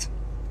 but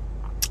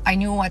I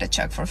knew what a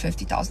check for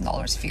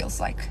 $50,000 feels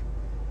like,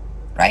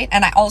 right?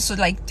 And I also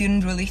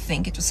didn't really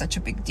think it was such a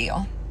big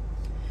deal.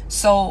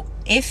 So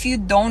if you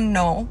don't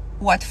know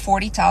what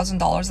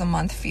 $40,000 a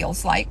month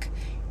feels like,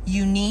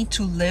 you need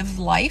to live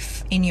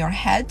life in your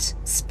head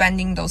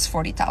spending those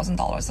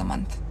 $40,000 a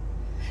month.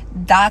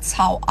 That's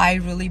how I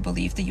really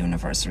believe the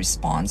universe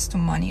responds to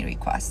money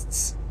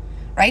requests,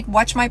 right?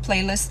 Watch my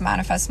playlist,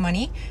 Manifest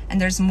Money,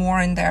 and there's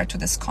more in there to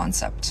this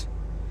concept.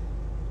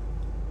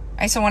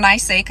 Right, so when I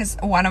say, because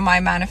one of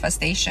my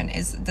manifestation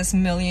is this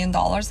 $1 million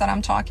that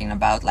I'm talking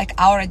about, like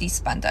I already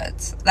spent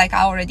it. Like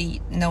I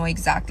already know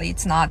exactly.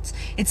 It's not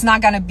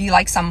going to be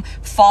like some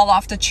fall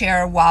off the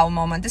chair wow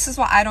moment. This is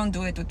why I don't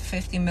do it with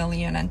 50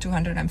 million and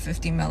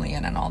 250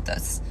 million and all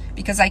this,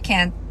 because I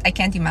can't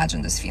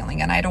imagine this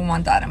feeling, and I don't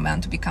want that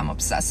amount to become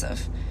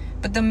obsessive.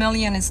 But the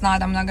million is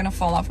not, I'm not going to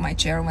fall off my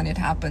chair when it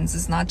happens.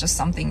 It's not just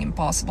something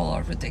impossible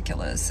or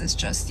ridiculous. It's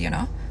just, you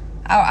know,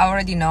 I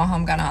already know how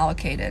I'm going to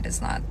allocate it.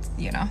 It's not,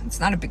 you know, it's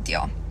not a big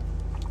deal.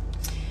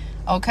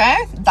 Okay,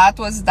 that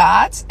was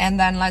that. And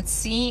then let's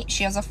see,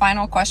 she has a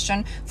final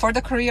question. For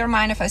the career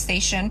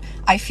manifestation,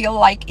 I feel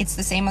like it's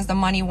the same as the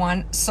money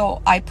one.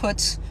 So I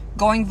put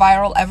going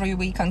viral every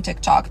week on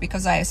TikTok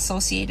because I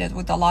associate it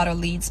with a lot of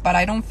leads, but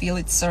I don't feel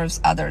it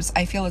serves others.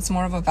 I feel it's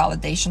more of a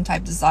validation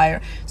type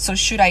desire. So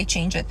should I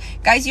change it?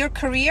 Guys, your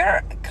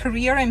career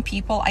and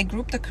people, I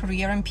group the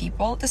career and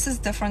people. This is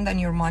different than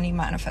your money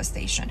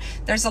manifestation.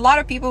 There's a lot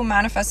of people who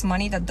manifest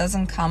money that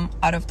doesn't come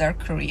out of their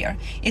career.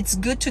 It's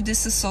good to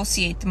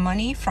disassociate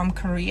money from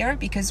career,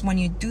 because when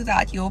you do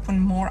that, you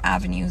open more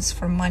avenues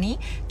for money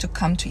to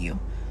come to you.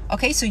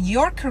 Okay, so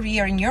your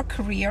career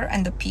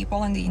and the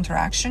people and the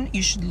interaction,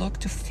 you should look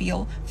to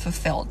feel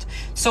fulfilled.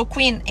 So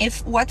Queen,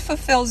 if what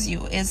fulfills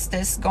you is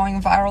this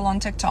going viral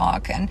on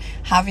TikTok and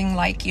having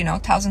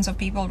thousands of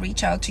people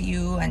reach out to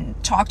you and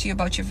talk to you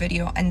about your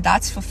video, and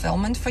that's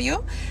fulfillment for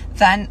you,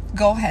 then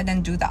go ahead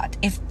and do that.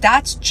 If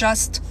that's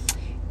just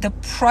the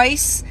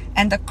price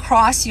and the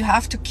cross you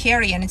have to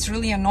carry, and it's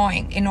really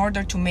annoying in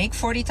order to make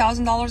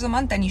 $40,000 a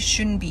month, then you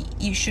shouldn't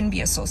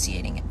be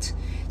associating it.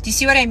 Do you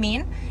see what I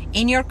mean?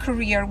 In your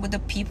career, with the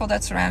people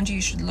that surround you,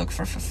 you should look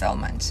for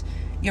fulfillment.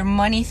 Your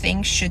money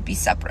thing should be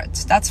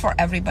separate. That's for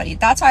everybody.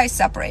 That's why I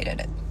separated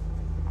it.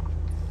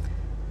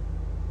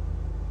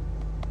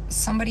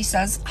 Somebody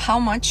says, how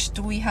much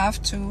do we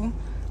have to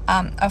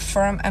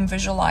affirm and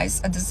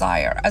visualize a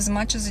desire? As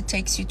much as it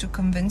takes you to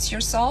convince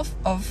yourself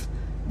of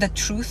the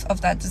truth of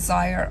that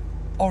desire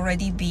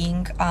already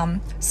being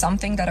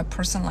something that a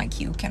person like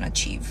you can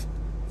achieve.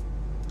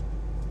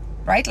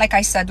 Right? Like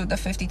I said with the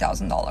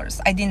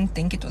 $50,000, I didn't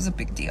think it was a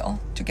big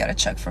deal to get a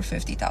check for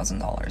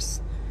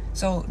 $50,000.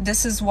 So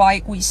this is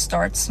why we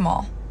start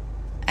small.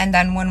 And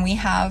then when we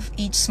have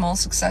each small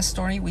success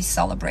story, we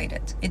celebrate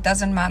it. It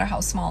doesn't matter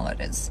how small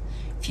it is.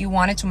 If you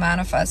wanted to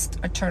manifest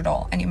a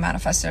turtle and you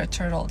manifested a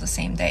turtle the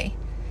same day,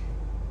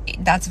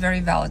 that's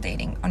very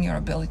validating on your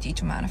ability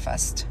to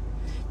manifest.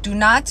 Do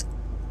not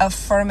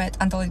affirm it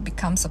until it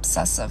becomes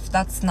obsessive.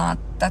 That's not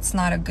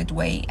a good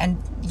way. And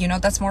you know,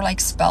 that's more like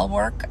spell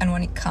work, and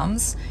when it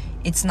comes,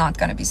 it's not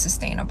going to be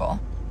sustainable.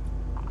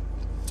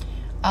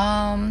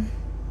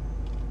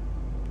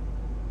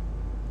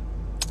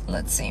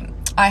 Let's see.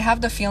 I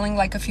have the feeling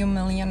like a few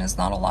million is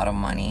not a lot of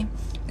money.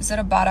 Is it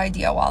a bad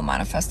idea while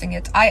manifesting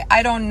it?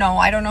 I don't know.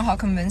 I don't know how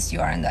convinced you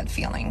are in that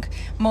feeling.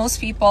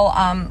 Most people,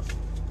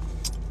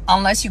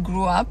 unless you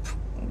grew up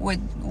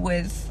with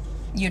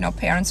you know,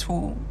 parents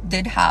who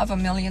did have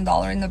 $1 million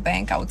in the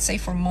bank, I would say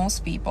for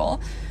most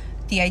people,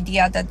 the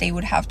idea that they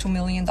would have $2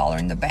 million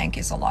in the bank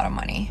is a lot of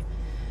money.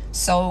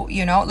 So,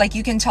 you know, like,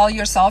 you can tell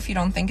yourself you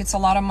don't think it's a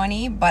lot of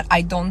money, but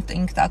I don't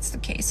think that's the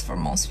case for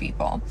most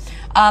people.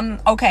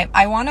 Okay,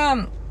 I want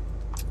to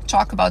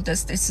talk about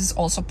this. This is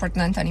also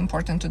pertinent and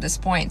important to this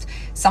point.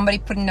 Somebody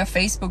put in a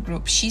Facebook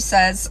group, she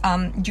says,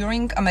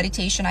 during a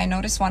meditation, I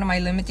noticed one of my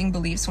limiting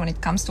beliefs when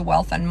it comes to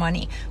wealth and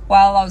money.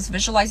 While I was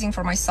visualizing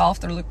for myself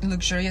the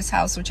luxurious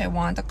house, which I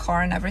want, a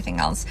car and everything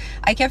else,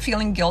 I kept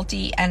feeling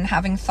guilty and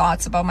having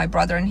thoughts about my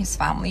brother and his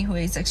family, who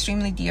is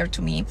extremely dear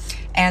to me,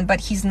 but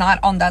he's not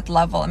on that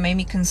level. It made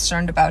me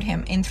concerned about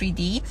him in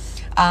 3D.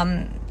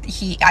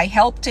 I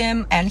helped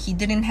him and he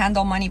didn't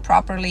handle money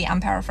properly.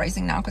 I'm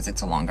paraphrasing now because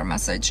it's a longer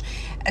message.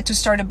 To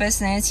start a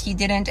business, he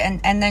didn't.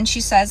 And then she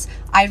says,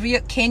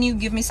 can you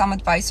give me some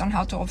advice on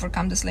how to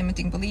overcome this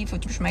limiting belief,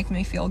 which makes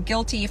me feel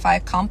guilty if I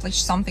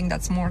accomplish something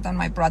that's more than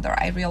my brother?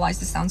 I realize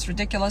this sounds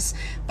ridiculous,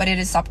 but it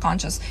is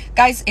subconscious.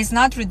 Guys, it's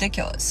not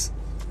ridiculous.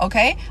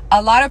 Okay?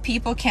 A lot of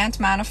people can't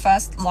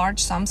manifest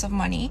large sums of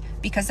money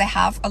because they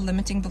have a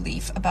limiting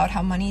belief about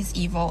how money is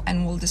evil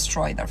and will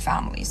destroy their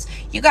families.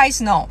 You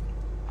guys know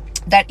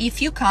that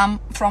if you come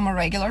from a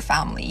regular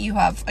family, you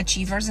have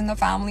achievers in the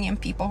family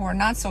and people who are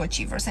not so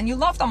achievers, and you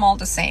love them all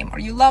the same, or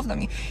you love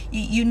them,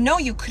 you know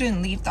you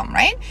couldn't leave them,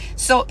 right?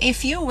 So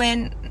if you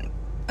win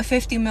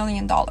 $50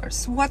 million,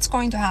 what's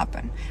going to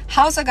happen?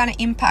 How's it going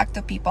to impact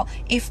the people?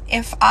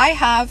 If I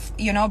have,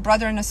 you know, a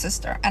brother and a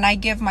sister, and I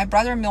give my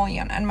brother $1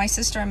 million and my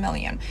sister $1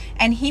 million,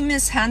 and he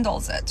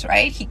mishandles it,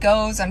 right? He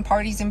goes and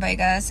parties in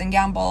Vegas and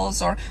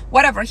gambles or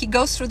whatever. He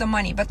goes through the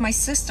money, but my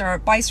sister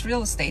buys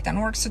real estate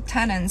and works with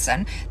tenants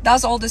and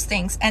does all these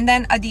things. And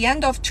then at the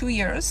end of 2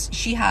 years,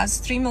 she has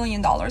 $3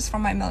 million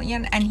from my $1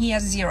 million and he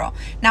has $0.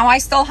 Now I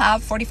still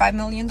have $45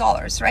 million,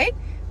 right?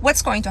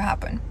 What's going to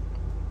happen?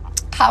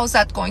 How is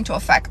that going to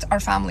affect our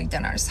family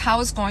dinners?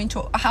 How is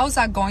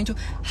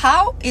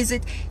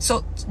it?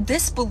 So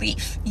this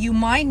belief, you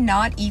might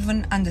not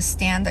even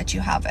understand that you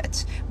have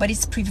it, but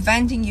it's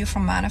preventing you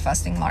from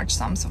manifesting large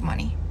sums of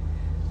money,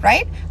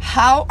 right?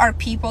 How are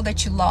people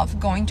that you love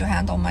going to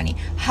handle money?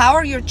 How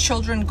are your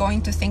children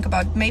going to think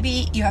about,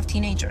 maybe you have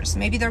teenagers,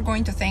 maybe they're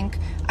going to think,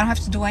 I don't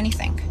have to do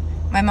anything.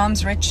 My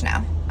mom's rich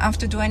now. I don't have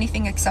to do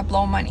anything except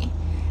blow money.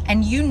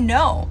 And you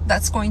know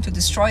that's going to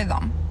destroy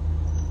them.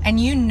 And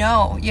you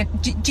know,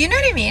 do you know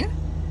what I mean?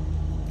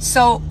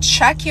 So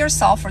check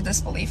yourself for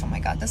this belief. Oh my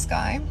God, this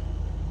guy,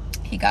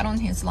 he got on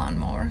his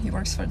lawnmower. He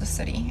works for the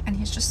city and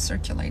he's just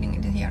circulating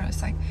in here.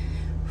 It's like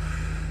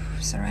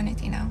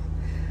serenity now.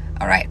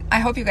 All right,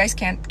 I hope you guys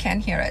can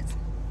hear it.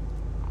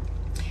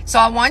 So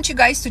I want you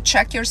guys to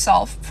check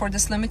yourself for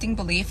this limiting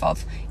belief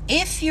of,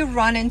 if you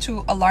run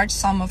into a large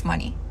sum of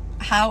money,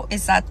 how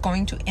is that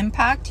going to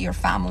impact your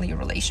family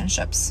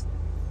relationships?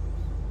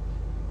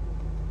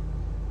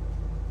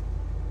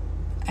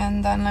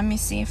 And then let me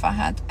see if I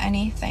had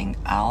anything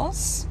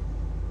else.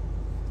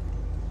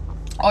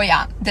 Oh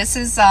yeah, this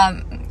is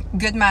a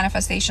good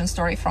manifestation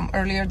story from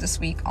earlier this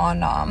week on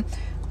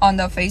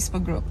the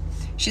Facebook group.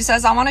 She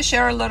says, I want to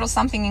share a little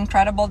something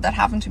incredible that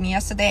happened to me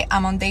yesterday.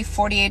 I'm on day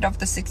 48 of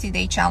the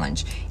 60-day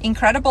challenge.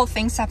 Incredible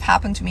things have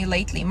happened to me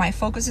lately. My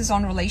focus is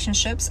on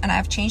relationships and I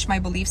have changed my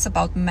beliefs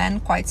about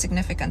men quite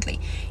significantly.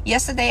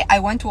 Yesterday, I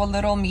went to a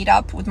little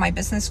meetup with my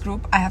business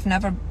group I have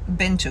never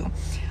been to.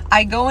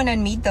 I go in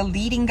and meet the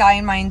leading guy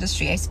in my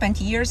industry. I spent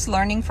years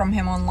learning from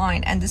him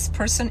online, and this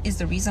person is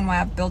the reason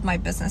why I've built my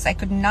business. I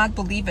could not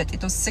believe it.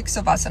 It was 6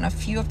 of us, and a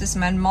few of these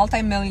men,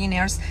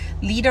 multimillionaires,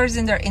 leaders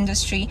in their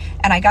industry,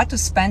 and I got to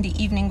spend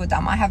the evening with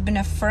them. I have been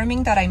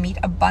affirming that I meet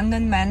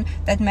abundant men,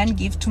 that men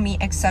give to me,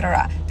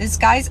 etc. This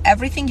guy's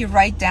everything you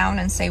write down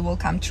and say will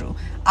come true.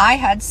 I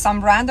had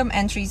some random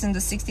entries in the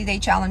 60-day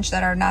challenge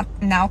that are not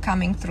now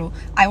coming through.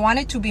 I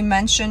wanted to be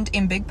mentioned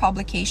in big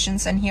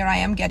publications, and here I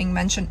am getting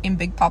mentioned in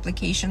big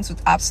publications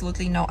with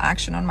absolutely no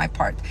action on my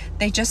part.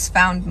 They just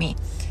found me.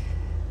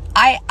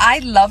 I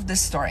love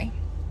this story,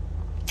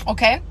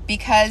 okay?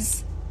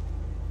 Because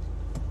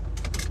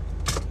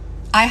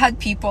I had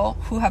people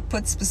who have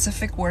put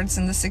specific words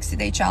in the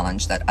 60-day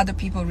challenge that other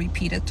people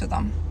repeated to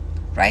them,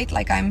 right?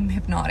 Like, I'm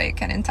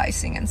hypnotic and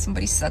enticing, and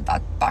somebody said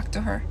that back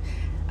to her.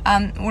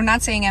 We're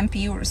not saying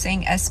MP, we're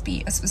saying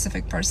SP, a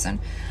specific person.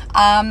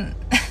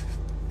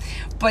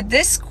 But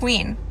this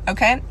queen,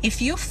 okay,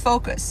 if you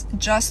focus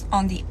just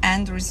on the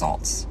end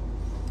results,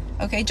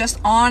 okay, just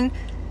on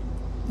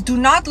do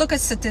not look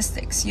at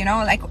statistics. You know,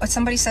 like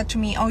somebody said to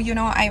me, oh, you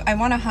know, I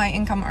want a high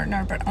income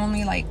earner, but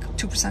only like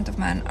 2% of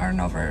men earn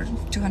over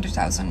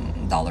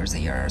 $200,000 a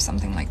year or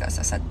something like this.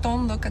 I said,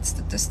 don't look at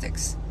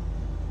statistics.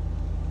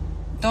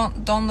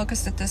 Don't look at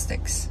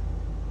statistics.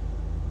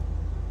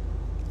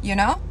 You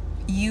know,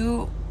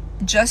 you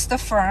just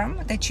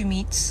affirm that you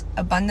meet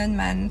abundant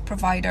men,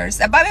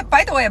 providers.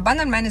 By the way,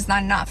 abundant men is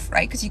not enough,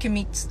 right? Because you can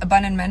meet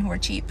abundant men who are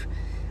cheap,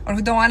 or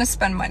who don't want to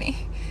spend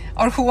money,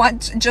 or who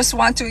just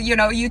want to, you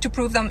know, you to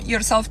prove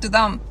yourself to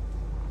them.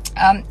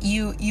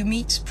 You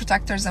meet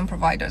protectors and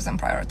providers and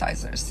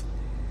prioritizers.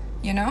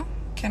 You know,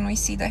 can we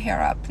see the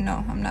hair up?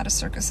 No, I'm not a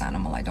circus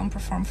animal. I don't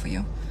perform for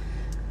you.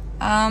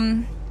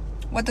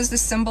 What does the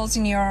symbols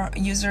in your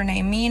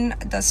username mean?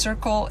 The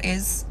circle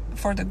is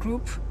for the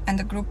group and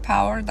the group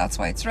power. That's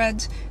why it's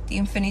red. The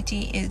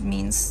infinity, it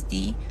means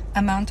the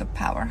amount of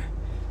power.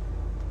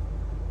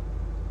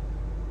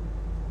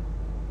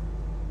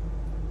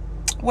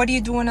 What do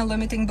you do when a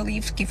limiting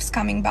belief keeps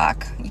coming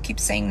back? You keep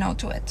saying no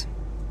to it.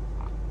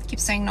 Keep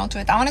saying no to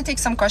it. I want to take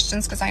some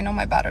questions because I know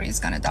my battery is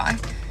going to die.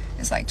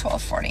 It's like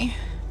 12:40.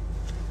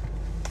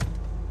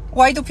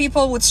 Why do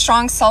people with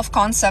strong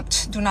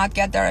self-concept do not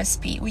get their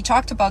SP? We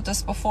talked about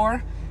this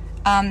before.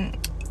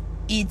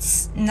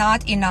 It's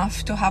not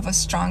enough to have a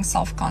strong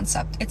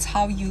self-concept. It's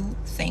how you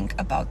think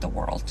about the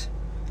world.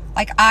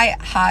 Like, I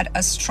had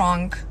a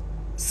strong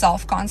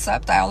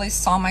self-concept. I always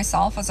saw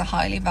myself as a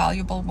highly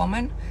valuable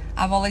woman.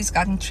 I've always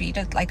gotten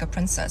treated like a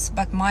princess.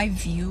 But my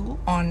view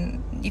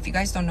on, if you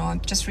guys don't know, I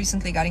just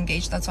recently got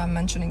engaged. That's why I'm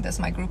mentioning this.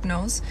 My group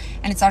knows.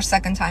 And it's our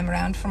second time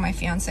around for my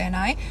fiance and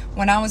I.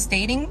 When I was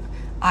dating,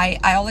 I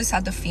always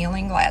had the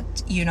feeling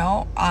that, you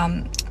know,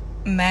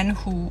 men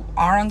who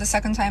are on the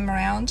second time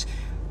around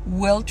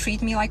will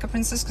treat me like a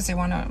princess because they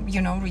want to,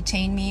 you know,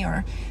 retain me,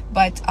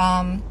 but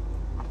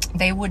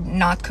they would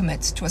not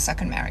commit to a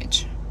second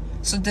marriage.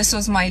 So this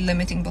was my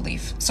limiting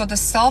belief. So the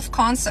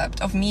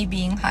self-concept of me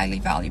being highly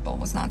valuable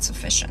was not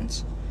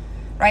sufficient,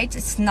 right?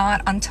 It's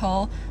not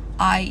until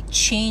I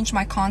change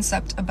my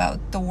concept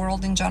about the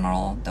world in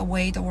general, the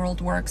way the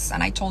world works.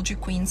 And I told you,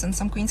 queens, and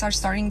some queens are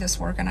starting this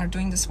work and are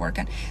doing this work,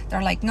 and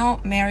they're like, no,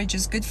 marriage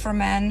is good for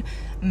men.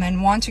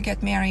 Men want to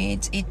get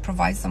married. It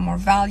provides them more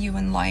value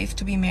in life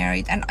to be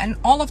married. And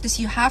all of this,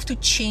 you have to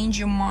change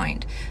your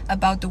mind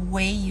about the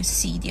way you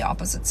see the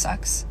opposite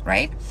sex,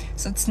 right?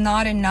 So it's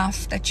not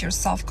enough that your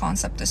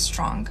self-concept is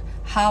strong.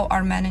 How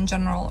are men in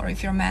general, or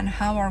if you're a man,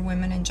 how are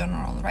women in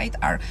general, right?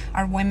 Are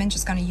women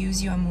just going to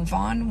use you and move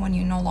on when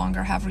you no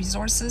longer have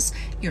resources?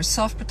 Your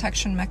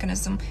self-protection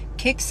mechanism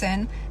kicks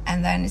in,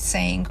 and then it's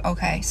saying,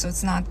 okay, so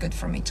it's not good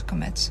for me to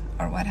commit,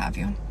 or what have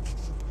you.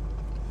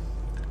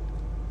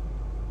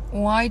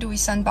 Why do we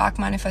send back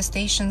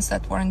manifestations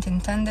that weren't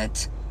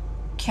intended?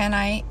 Can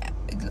I,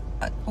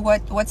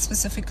 what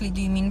specifically do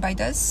you mean by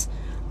this?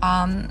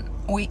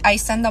 I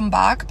send them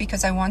back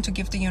because I want to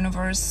give the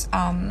universe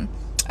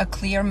a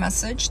clear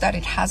message that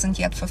it hasn't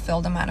yet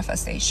fulfilled the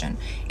manifestation.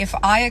 If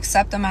I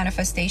accept the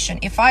manifestation,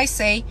 if I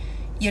say,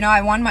 you know,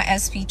 I want my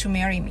SP to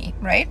marry me,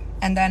 right?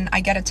 And then I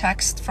get a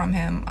text from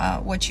him,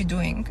 what you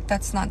doing?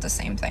 That's not the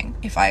same thing.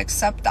 If I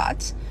accept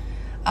that,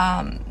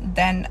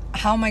 then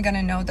how am I going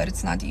to know that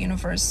it's not the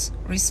universe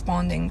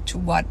responding to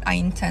what I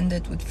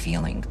intended with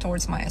feeling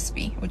towards my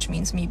SP, which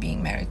means me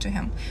being married to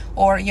him?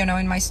 Or, you know,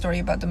 in my story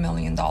about the $1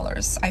 million,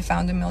 I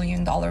found $1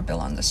 million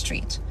bill on the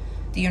street.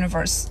 The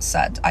universe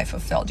said, I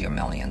fulfilled your $1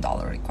 million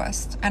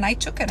request. And I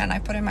took it and I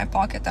put it in my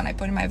pocket and I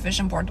put it in my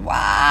vision board.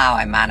 Wow,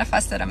 I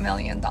manifested $1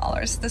 million.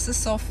 This is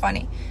so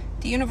funny.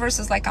 The universe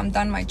is like, I'm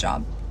done my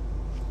job.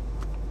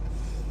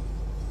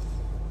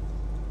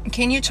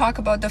 Can you talk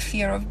about the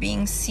fear of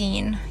being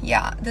seen?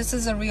 Yeah, this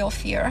is a real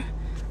fear.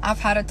 I've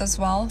had it as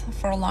well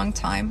for a long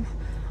time.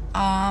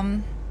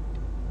 I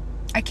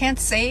can't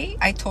say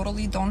I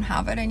totally don't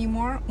have it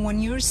anymore.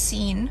 When you're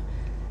seen,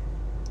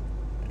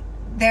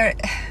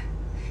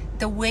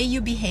 the way you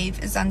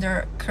behave is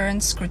under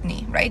current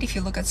scrutiny, right? If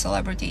you look at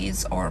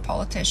celebrities or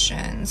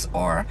politicians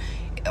or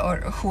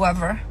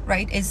whoever,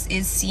 right,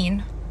 is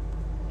seen.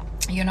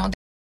 You know,